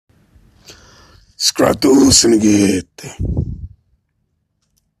Scratosinighette.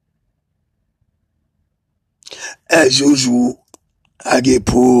 As usual, I get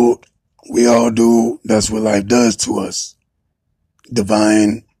pulled. We all do. That's what life does to us.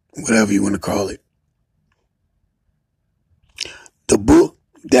 Divine, whatever you want to call it. The book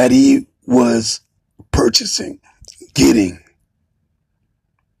that he was purchasing, getting,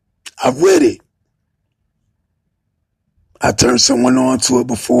 I read it. I turned someone on to it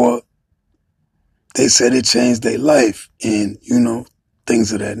before. They said it changed their life and,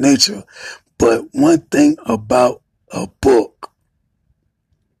 things of that nature. But one thing about a book,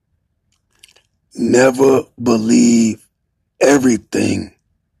 never believe everything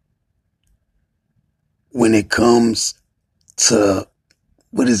when it comes to,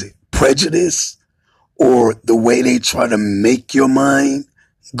 prejudice or the way they try to make your mind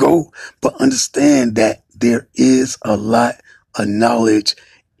go. But understand that there is a lot of knowledge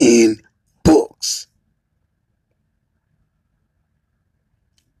in books.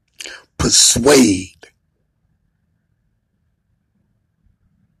 Persuade.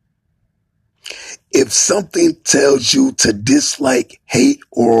 If something tells you to dislike, hate,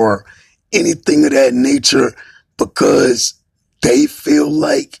 or anything of that nature because they feel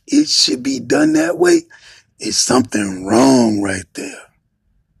like it should be done that way, it's something wrong right there.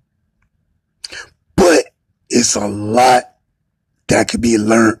 But it's a lot that could be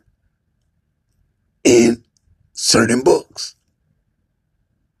learned in certain books.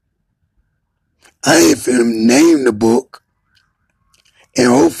 I ain't finna name the book, and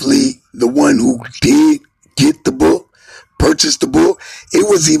hopefully the one who did get the book, purchased the book, it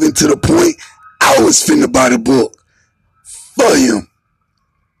was even to the point I was finna buy the book for him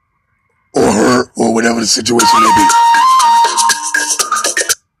or her or whatever the situation may be.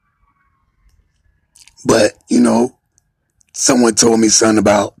 But, someone told me something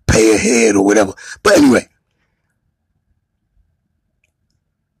about pay ahead or whatever. But anyway,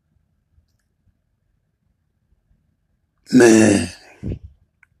 man,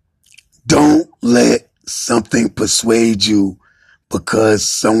 don't let something persuade you because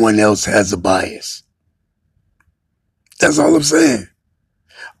someone else has a bias. That's all I'm saying.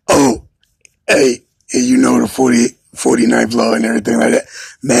 Oh, hey, the 49th law and everything like that.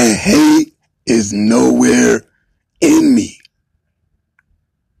 Man, hate is nowhere in me.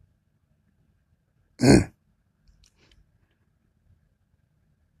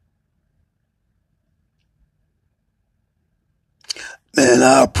 Man,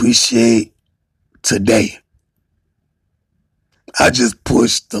 I appreciate today. I just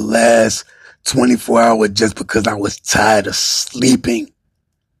pushed the last 24 hours just because I was tired of sleeping.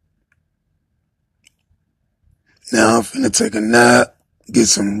 Now I'm finna take a nap, get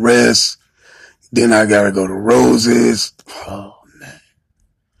some rest. Then I gotta go to Roses. Oh, man.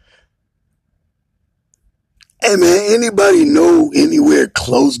 Hey, man, anybody know anywhere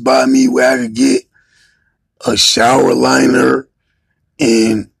close by me where I could get a shower liner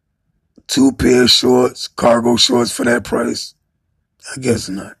and 2 pair of shorts, cargo shorts for that price? I guess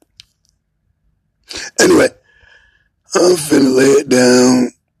not. Anyway, I'm finna lay it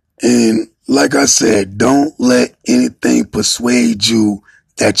down. And like I said, don't let anything persuade you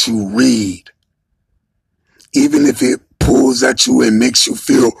that you read. Even if it pulls at you and makes you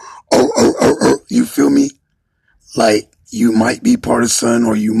feel, you feel me? Like you might be part of something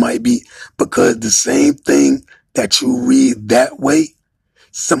or you might be, because the same thing that you read that way,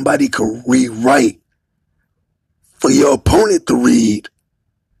 somebody could rewrite for your opponent to read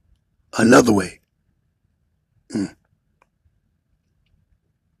another way.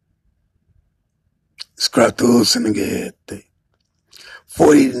 Scratosinighette.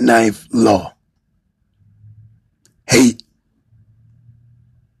 49th law. Hate.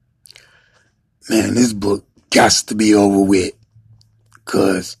 Man, this book got to be over with.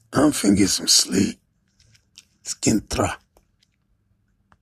 Cause I'm finna get some sleep. Skintra.